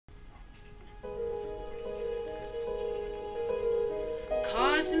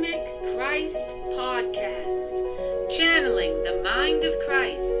Cosmic Christ Podcast, channeling the mind of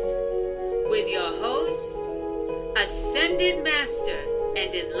Christ, with your host, Ascended Master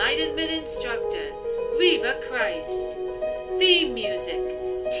and Enlightenment Instructor, Reva Christ. Theme music,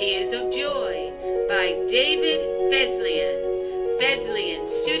 Tears of Joy, by David Feslian,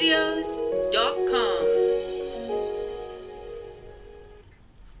 FeslianStudios.com.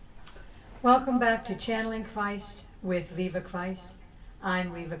 Welcome back to Channeling Christ with Reva Christ.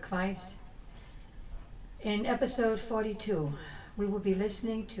 I'm Reva Christ. In episode 42, we will be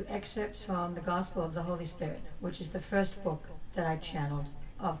listening to excerpts from the Gospel of the Holy Spirit, which is the first book that I channeled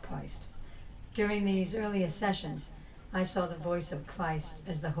of Christ. During these earlier sessions, I saw the voice of Christ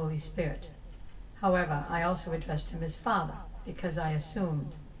as the Holy Spirit. However, I also addressed him as Father, because I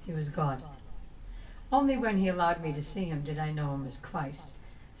assumed he was God. Only when he allowed me to see him did I know him as Christ.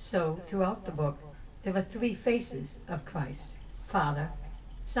 So, throughout the book, there are three faces of Christ: Father,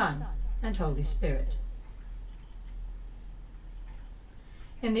 Son, and Holy Spirit.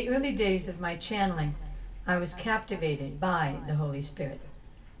 In the early days of my channeling, I was captivated by the Holy Spirit.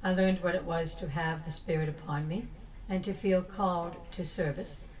 I learned what it was to have the Spirit upon me, and to feel called to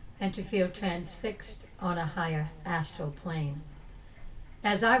service, and to feel transfixed on a higher astral plane.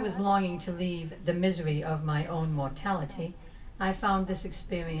 As I was longing to leave the misery of my own mortality, I found this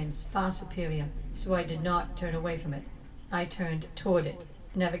experience far superior, so I did not turn away from it. I turned toward it,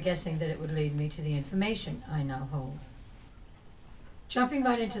 never guessing that it would lead me to the information I now hold. Jumping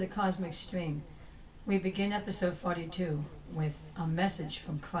right into the cosmic stream, we begin episode 42 with a message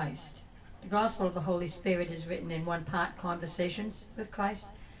from Christ. The Gospel of the Holy Spirit is written in one part conversations with Christ,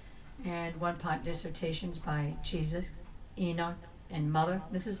 and one part dissertations by Jesus, Enoch, and Mother.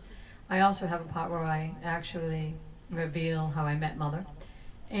 I also have a part where I actually reveal how I met Mother.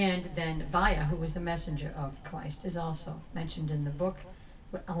 And then Vaya, who was the messenger of Christ, is also mentioned in the book,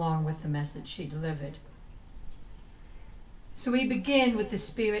 along with the message she delivered. So we begin with the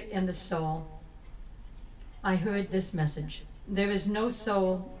spirit and the soul. I heard this message: there is no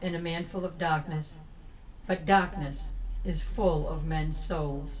soul in a man full of darkness, but darkness is full of men's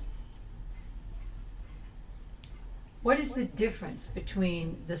souls. What is the difference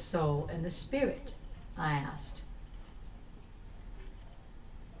between the soul and the spirit? I asked.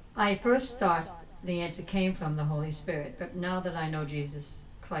 I first thought the answer came from the Holy Spirit, but now that I know Jesus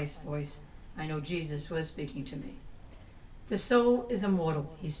Christ's voice, I know Jesus was speaking to me. The soul is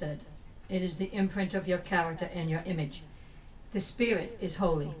immortal, he said. It is the imprint of your character and your image. The spirit is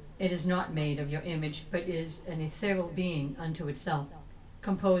holy. It is not made of your image, but is an ethereal being unto itself,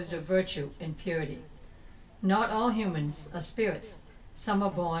 composed of virtue and purity. Not all humans are spirits. Some are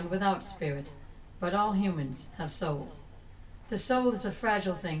born without spirit, but all humans have souls. The soul is a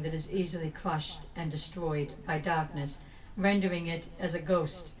fragile thing that is easily crushed and destroyed by darkness, rendering it as a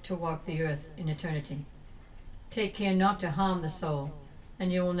ghost to walk the earth in eternity. Take care not to harm the soul,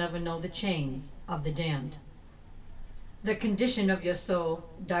 and you will never know the chains of the damned. The condition of your soul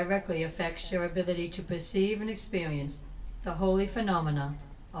directly affects your ability to perceive and experience the holy phenomena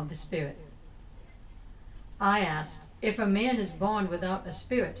of the spirit. I asked, if a man is born without a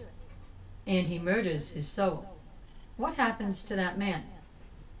spirit, and he murders his soul, what happens to that man?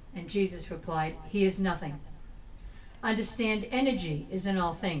 And Jesus replied, he is nothing. Understand, energy is in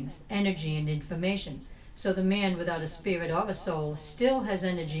all things, energy and information. So the man without a spirit or a soul still has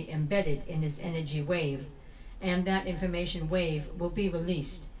energy embedded in his energy wave, and that information wave will be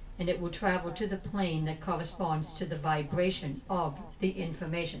released, and it will travel to the plane that corresponds to the vibration of the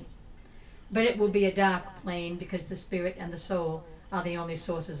information. But it will be a dark plane, because the spirit and the soul are the only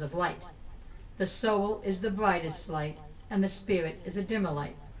sources of light. The soul is the brightest light, and the spirit is a dimmer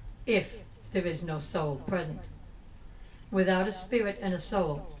light, if there is no soul present. Without a spirit and a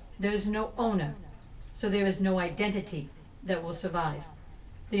soul, there is no owner, so there is no identity that will survive.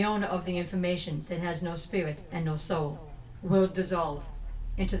 The owner of the information that has no spirit and no soul will dissolve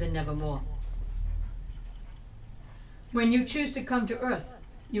into the nevermore. When you choose to come to earth,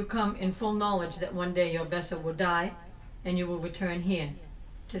 you come in full knowledge that one day your vessel will die, and you will return here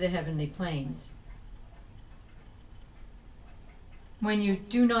to the heavenly planes. When you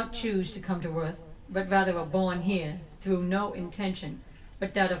do not choose to come to earth, but rather are born here through no intention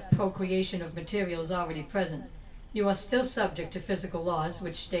but that of procreation of materials already present, you are still subject to physical laws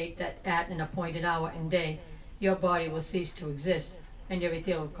which state that at an appointed hour and day your body will cease to exist and your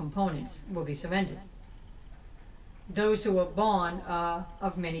ethereal components will be surrendered. Those who are born are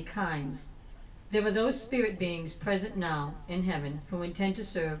of many kinds. There are those spirit beings present now in heaven who intend to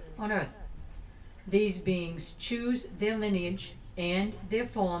serve on earth. These beings choose their lineage and their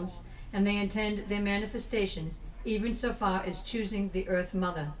forms, and they intend their manifestation even so far as choosing the earth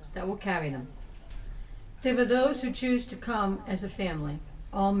mother that will carry them. There are those who choose to come as a family.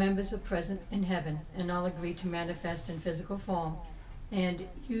 All members are present in heaven, and all agree to manifest in physical form and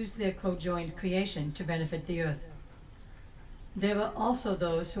use their co-joined creation to benefit the earth. There are also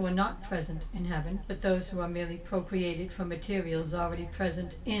those who are not present in heaven, but those who are merely procreated from materials already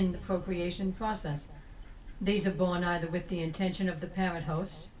present in the procreation process. These are born either with the intention of the parent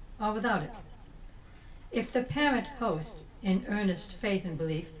host or without it. If the parent host, in earnest faith and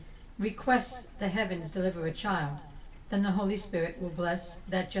belief, requests the heavens deliver a child, then the Holy Spirit will bless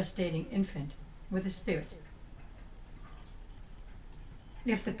that gestating infant with a spirit.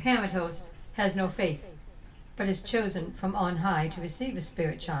 If the parent host has no faith, but is chosen from on high to receive a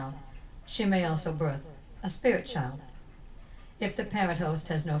spirit child, she may also birth a spirit child. If the parent host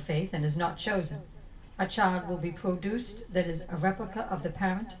has no faith and is not chosen, a child will be produced that is a replica of the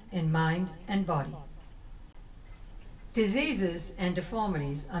parent in mind and body. Diseases and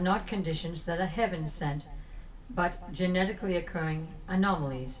deformities are not conditions that are heaven-sent, but genetically occurring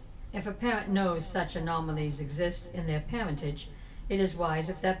anomalies. If a parent knows such anomalies exist in their parentage, it is wise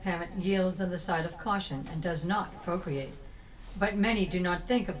if that parent yields on the side of caution and does not procreate. But many do not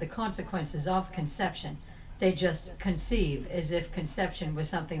think of the consequences of conception. They just conceive as if conception was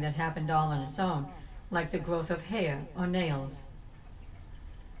something that happened all on its own, like the growth of hair or nails.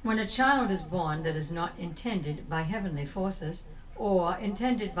 When a child is born that is not intended by heavenly forces or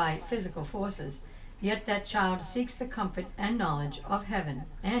intended by physical forces, yet that child seeks the comfort and knowledge of heaven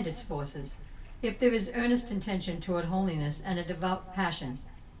and its forces. If there is earnest intention toward holiness and a devout passion,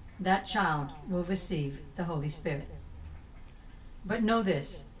 that child will receive the Holy Spirit. But know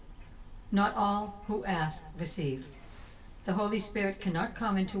this, not all who ask receive. The Holy Spirit cannot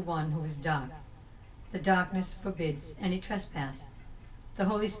come into one who is dark. The darkness forbids any trespass. The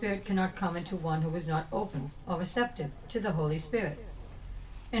Holy Spirit cannot come into one who is not open or receptive to the Holy Spirit.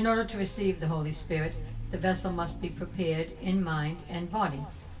 In order to receive the Holy Spirit, the vessel must be prepared in mind and body.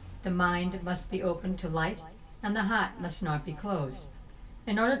 The mind must be open to light, and the heart must not be closed.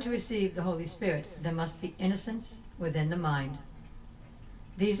 In order to receive the Holy Spirit, there must be innocence within the mind.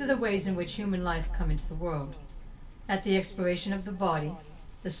 These are the ways in which human life comes into the world. At the expiration of the body,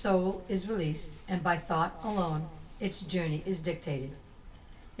 the soul is released, and by thought alone, its journey is dictated.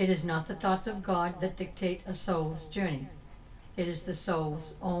 It is not the thoughts of God that dictate a soul's journey. It is the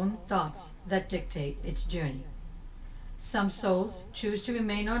soul's own thoughts that dictate its journey. Some souls choose to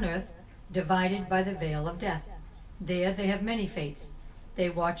remain on earth, divided by the veil of death. There they have many fates. They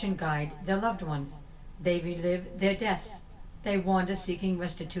watch and guide their loved ones. They relive their deaths. They wander seeking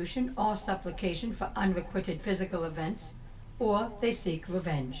restitution or supplication for unrequited physical events, or they seek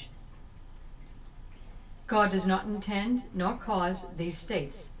revenge. God does not intend nor cause these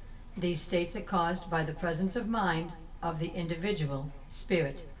states. These states are caused by the presence of mind of the individual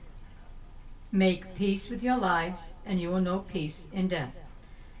spirit. Make peace with your lives, and you will know peace in death.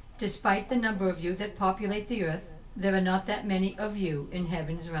 Despite the number of you that populate the earth, there are not that many of you in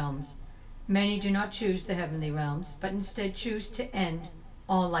heaven's realms. Many do not choose the heavenly realms, but instead choose to end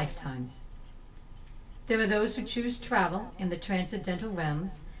all lifetimes. There are those who choose travel in the transcendental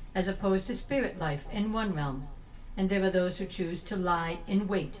realms as opposed to spirit life in one realm, and there are those who choose to lie in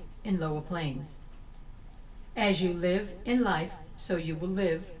wait in lower planes. As you live in life, so you will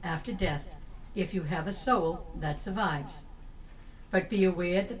live after death, if you have a soul that survives. But be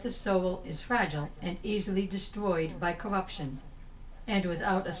aware that the soul is fragile and easily destroyed by corruption, and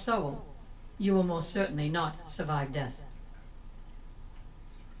without a soul, you will most certainly not survive death.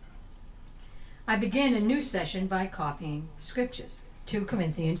 I began a new session by copying scriptures, 2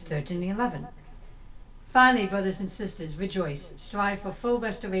 Corinthians 13:11. Finally, brothers and sisters, rejoice, strive for full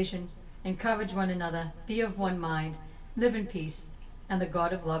restoration, encourage one another, be of one mind, live in peace, and the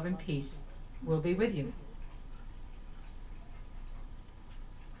God of love and peace will be with you.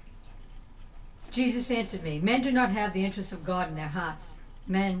 Jesus answered me, men do not have the interests of God in their hearts.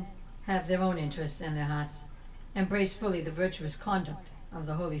 Men have their own interests in their hearts. Embrace fully the virtuous conduct of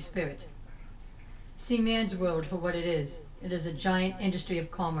the Holy Spirit. See man's world for what it is. It is a giant industry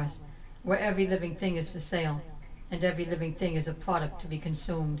of commerce, where every living thing is for sale, and every living thing is a product to be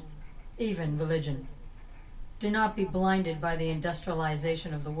consumed, even religion. Do not be blinded by the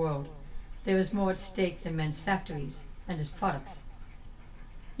industrialization of the world. There is more at stake than men's factories and his products.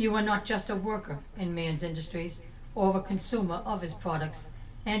 You are not just a worker in man's industries or a consumer of his products,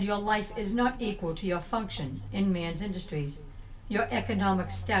 and your life is not equal to your function in man's industries, your economic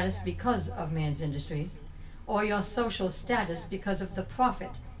status because of man's industries, or your social status because of the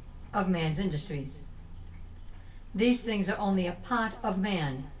profit of man's industries. These things are only a part of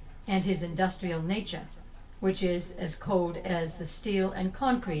man and his industrial nature. which is as cold as the steel and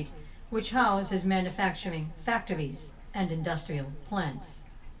concrete which house his manufacturing factories and industrial plants.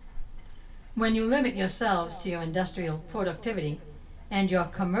 When you limit yourselves to your industrial productivity and your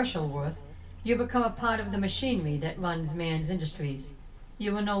commercial worth, you become a part of the machinery that runs man's industries.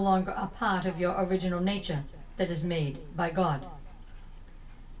 You are no longer a part of your original nature that is made by God.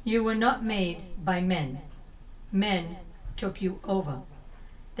 You were not made by men. Men took you over.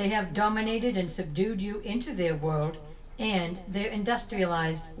 They have dominated and subdued you into their world and their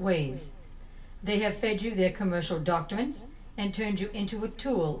industrialized ways. They have fed you their commercial doctrines and turned you into a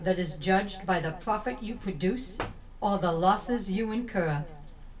tool that is judged by the profit you produce or the losses you incur,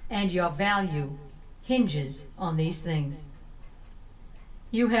 and your value hinges on these things.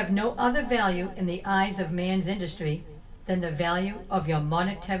 You have no other value in the eyes of man's industry than the value of your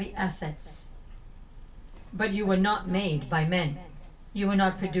monetary assets. But you were not made by men. You were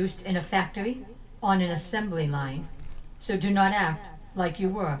not produced in a factory, on an assembly line, so do not act like you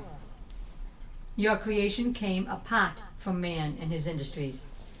were. Your creation came apart from man and his industries.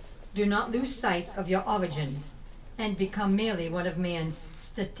 Do not lose sight of your origins and become merely one of man's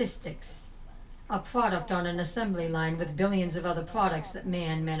statistics, a product on an assembly line with billions of other products that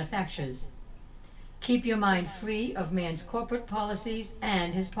man manufactures. Keep your mind free of man's corporate policies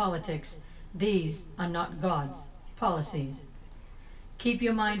and his politics. These are not God's policies. Keep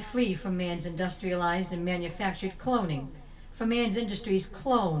your mind free from man's industrialized and manufactured cloning, for man's industries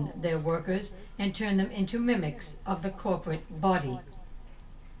clone their workers and turn them into mimics of the corporate body.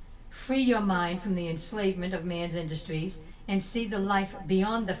 Free your mind from the enslavement of man's industries and see the life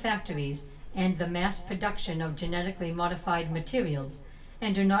beyond the factories and the mass production of genetically modified materials,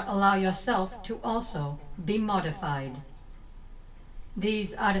 and do not allow yourself to also be modified.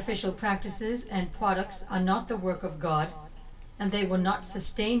 These artificial practices and products are not the work of God, and they will not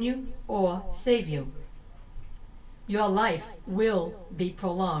sustain you or save you. Your life will be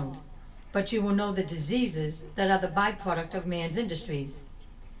prolonged, but you will know the diseases that are the byproduct of man's industries.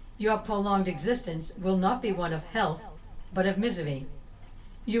 Your prolonged existence will not be one of health, but of misery.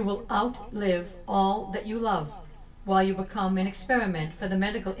 You will outlive all that you love, while you become an experiment for the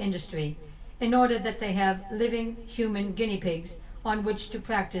medical industry, in order that they have living human guinea pigs on which to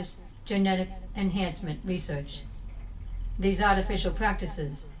practice genetic enhancement research. These artificial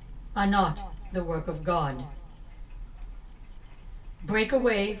practices are not the work of God. Break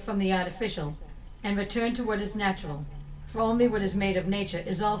away from the artificial and return to what is natural, for only what is made of nature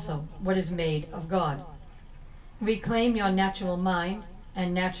is also what is made of God. Reclaim your natural mind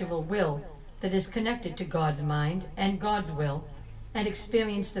and natural will that is connected to God's mind and God's will, and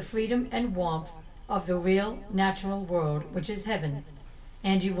experience the freedom and warmth of the real natural world, which is heaven,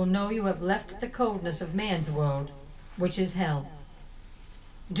 and you will know you have left the coldness of man's world, which is hell.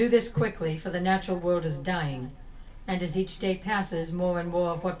 Do this quickly, for the natural world is dying, and as each day passes, more and more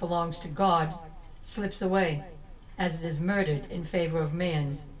of what belongs to God slips away, as it is murdered in favor of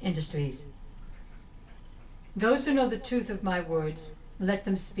man's industries. Those who know the truth of my words, let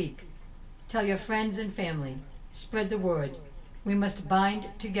them speak. Tell your friends and family. Spread the word. We must bind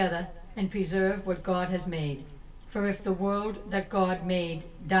together and preserve what God has made. For if the world that God made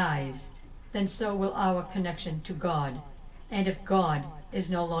dies, then so will our connection to God. And if God is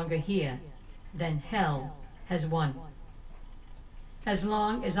no longer here, then hell has won. As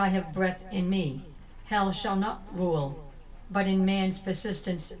long as I have breath in me, hell shall not rule, but in man's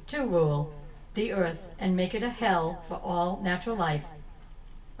persistence to rule the earth and make it a hell for all natural life,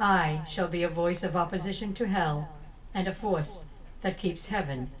 I shall be a voice of opposition to hell and a force that keeps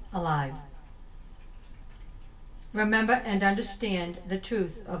heaven alive. Remember and understand the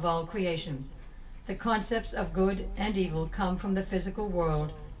truth of all creation. The concepts of good and evil come from the physical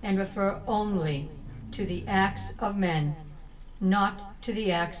world and refer only to the acts of men, not to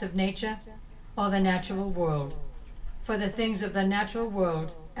the acts of nature or the natural world. For the things of the natural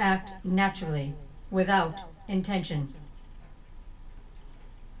world act naturally, without intention.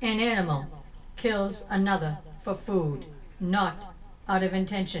 An animal kills another for food, not out of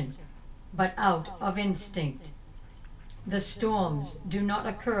intention, but out of instinct. The storms do not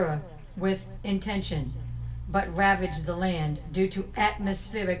occur with intention, but ravage the land due to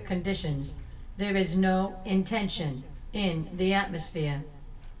atmospheric conditions. There is no intention in the atmosphere.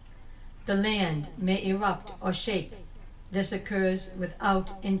 The land may erupt or shake. This occurs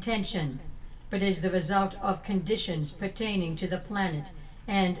without intention, but is the result of conditions pertaining to the planet,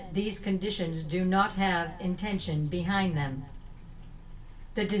 and these conditions do not have intention behind them.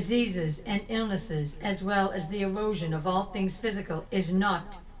 The diseases and illnesses, as well as the erosion of all things physical, is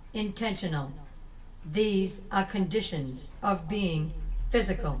not intentional. These are conditions of being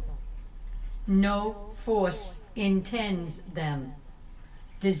physical. No force intends them.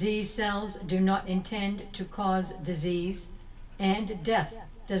 Disease cells do not intend to cause disease, and death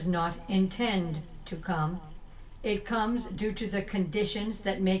does not intend to come. It comes due to the conditions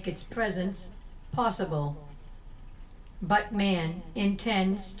that make its presence possible. But man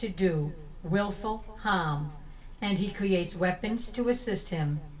intends to do willful harm, and he creates weapons to assist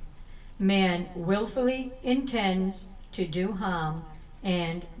him. Man willfully intends to do harm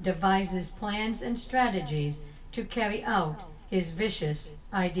and devises plans and strategies to carry out his vicious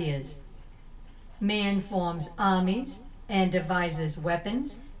ideas. Man forms armies and devises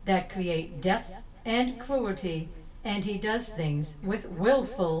weapons that create death and cruelty, and he does things with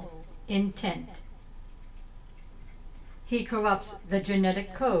willful intent. He corrupts the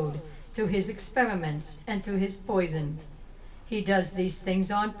genetic code through his experiments and through his poisons. He does these things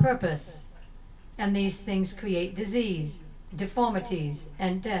on purpose, and these things create disease, deformities,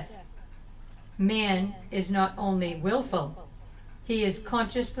 and death. Man is not only willful, he is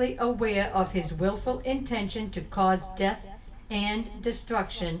consciously aware of his willful intention to cause death and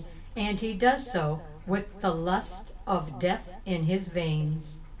destruction, and he does so with the lust of death in his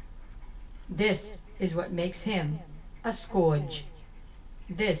veins. This is what makes him a scourge.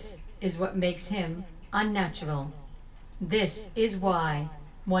 This is what makes him unnatural. This is why,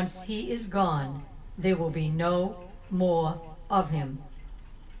 once he is gone, there will be no more of him.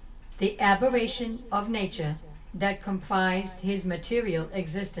 The aberration of nature that comprised his material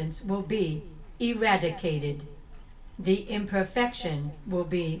existence will be eradicated. The imperfection will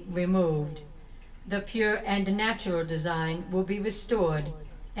be removed. The pure and natural design will be restored,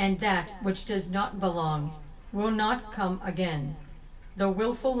 and that which does not belong will not come again. The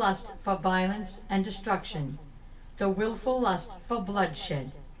willful lust for violence and destruction, the willful lust for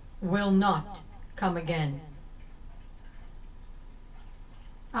bloodshed, will not come again.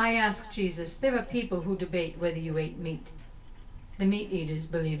 I asked Jesus, there are people who debate whether you ate meat. The meat eaters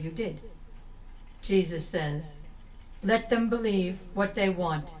believe you did. Jesus says, let them believe what they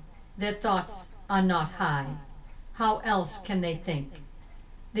want. Their thoughts are not high. How else can they think?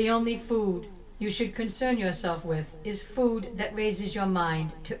 The only food you should concern yourself with is food that raises your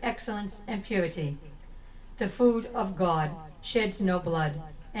mind to excellence and purity. The food of God sheds no blood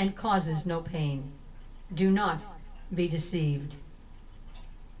and causes no pain. Do not be deceived.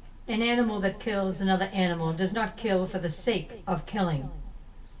 An animal that kills another animal does not kill for the sake of killing.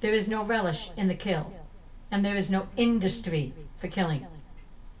 There is no relish in the kill, and there is no industry for killing.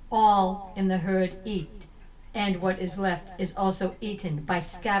 All in the herd eat, and what is left is also eaten by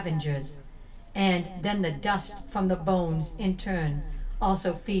scavengers, and then the dust from the bones in turn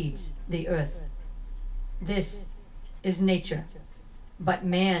also feeds the earth. This is nature, but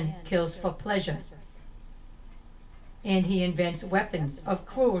man kills for pleasure, and he invents weapons of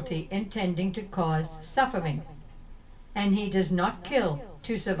cruelty intending to cause suffering. And he does not kill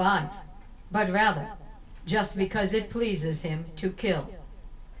to survive, but rather just because it pleases him to kill.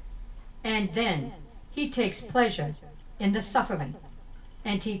 And then he takes pleasure in the suffering,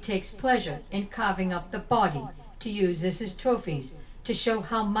 and he takes pleasure in carving up the body to use as his trophies, to show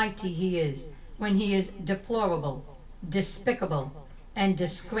how mighty he is, when he is deplorable, despicable, and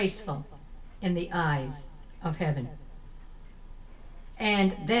disgraceful in the eyes of heaven.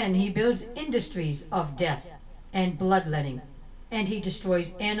 And then he builds industries of death and bloodletting, and he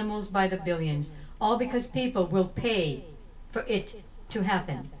destroys animals by the billions, all because people will pay for it to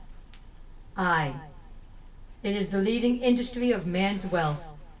happen. It is the leading industry of man's wealth,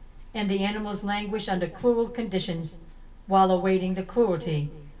 and the animals languish under cruel conditions while awaiting the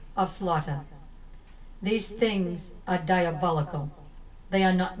cruelty of slaughter. These things are diabolical. They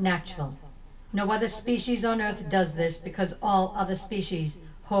are not natural. No other species on earth does this, because all other species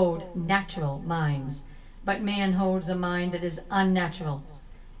hold natural minds. But man holds a mind that is unnatural.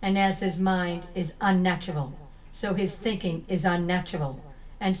 And as his mind is unnatural, so his thinking is unnatural,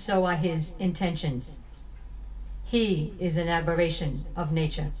 and so are his intentions. He is an aberration of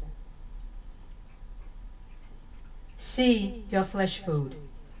nature. See your flesh food.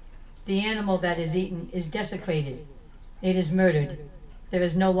 The animal that is eaten is desecrated. It is murdered. There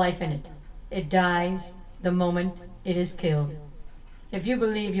is no life in it. It dies the moment it is killed. If you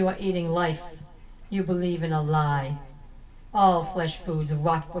believe you are eating life, you believe in a lie. All flesh foods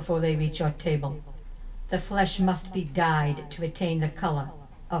rot before they reach your table. The flesh must be dyed to attain the color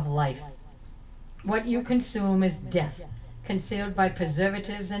of life. What you consume is death, concealed by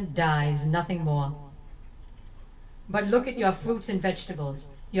preservatives and dyes, nothing more. But look at your fruits and vegetables,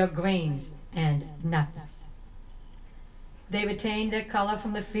 your grains and nuts. They retain their color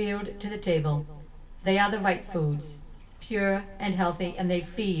from the field to the table. They are the right foods. pure and healthy, and they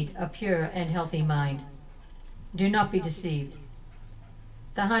feed a pure and healthy mind. Do not be deceived.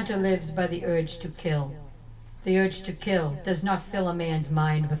 The hunter lives by the urge to kill. The urge to kill does not fill a man's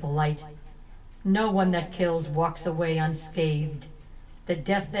mind with light. No one that kills walks away unscathed. The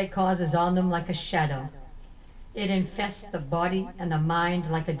death they cause is on them like a shadow. It infests the body and the mind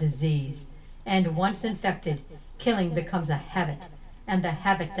like a disease, and once infected, killing becomes a habit, and the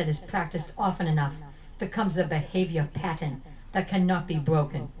habit that is practiced often enough becomes a behavior pattern that cannot be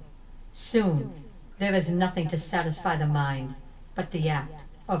broken. Soon, there is nothing to satisfy the mind but the act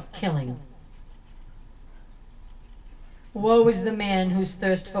of killing. Woe is the man whose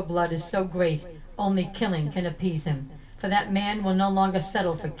thirst for blood is so great, only killing can appease him, for that man will no longer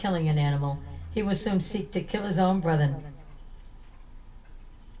settle for killing an animal. He will soon seek to kill his own brethren.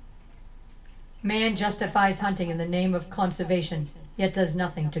 Man justifies hunting in the name of conservation, yet does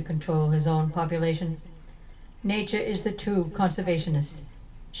nothing to control his own population. Nature is the true conservationist.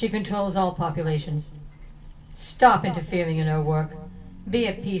 She controls all populations. Stop interfering in her work. Be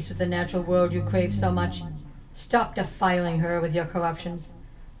at peace with the natural world you crave so much. Stop defiling her with your corruptions.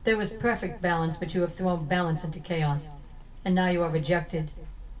 There was perfect balance, but you have thrown balance into chaos, and now you are rejected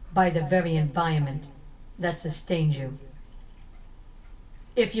by the very environment that sustains you.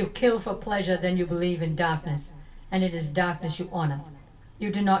 If you kill for pleasure, then you believe in darkness, and it is darkness you honor. You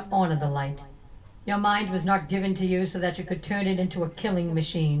do not honor the light. Your mind was not given to you so that you could turn it into a killing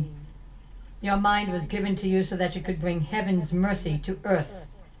machine. Your mind was given to you so that you could bring heaven's mercy to earth.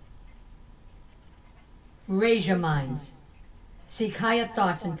 Raise your minds. Seek higher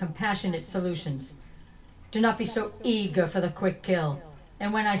thoughts and compassionate solutions. Do not be so eager for the quick kill.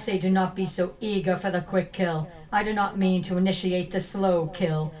 And when I say do not be so eager for the quick kill, I do not mean to initiate the slow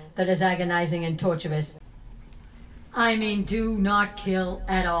kill that is agonizing and torturous. I mean do not kill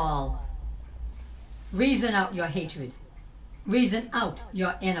at all. Reason out your hatred. Reason out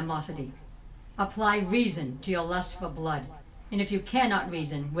your animosity. Apply reason to your lust for blood. And if you cannot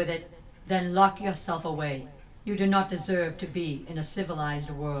reason with it, then lock yourself away. You do not deserve to be in a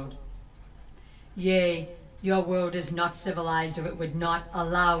civilized world. Yea, your world is not civilized, or it would not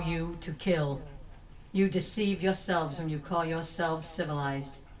allow you to kill. You deceive yourselves when you call yourselves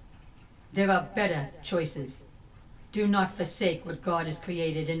civilized. There are better choices. Do not forsake what God has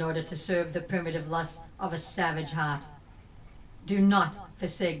created in order to serve the primitive lusts of a savage heart. Do not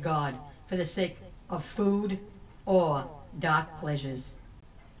forsake God for the sake of food or dark pleasures.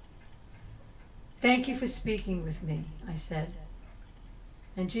 Thank you for speaking with me, I said.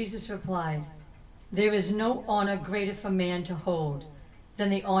 And Jesus replied, there is no honor greater for man to hold than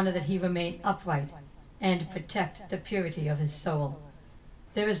the honor that he remain upright and protect the purity of his soul.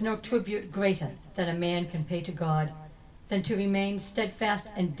 There is no tribute greater that a man can pay to God than to remain steadfast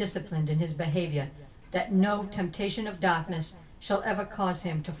and disciplined in his behavior, that no temptation of darkness shall ever cause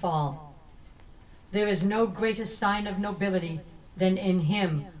him to fall. There is no greater sign of nobility than in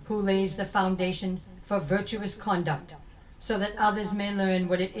him who lays the foundation for virtuous conduct, so that others may learn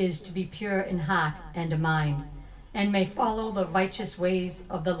what it is to be pure in heart and mind, and may follow the righteous ways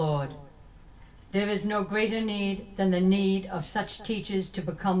of the Lord. There is no greater need than the need of such teachers to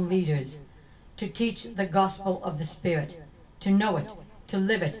become leaders, to teach the gospel of the Spirit, to know it, to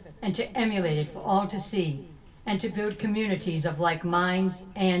live it, and to emulate it for all to see, and to build communities of like minds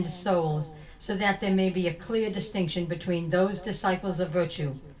and souls, so that there may be a clear distinction between those disciples of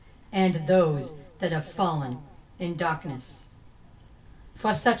virtue and those that have fallen in darkness.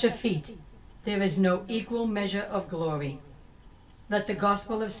 For such a feat, there is no equal measure of glory. Let the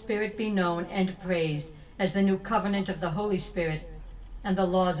gospel of Spirit be known and praised as the new covenant of the Holy Spirit and the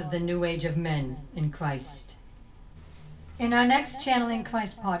laws of the new age of men in Christ. In our next Channeling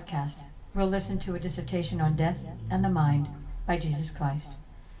Christ podcast, we'll listen to a dissertation on death and the mind by Jesus Christ.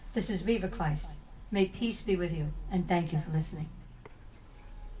 This is Reva Christ. May peace be with you, and thank you for listening.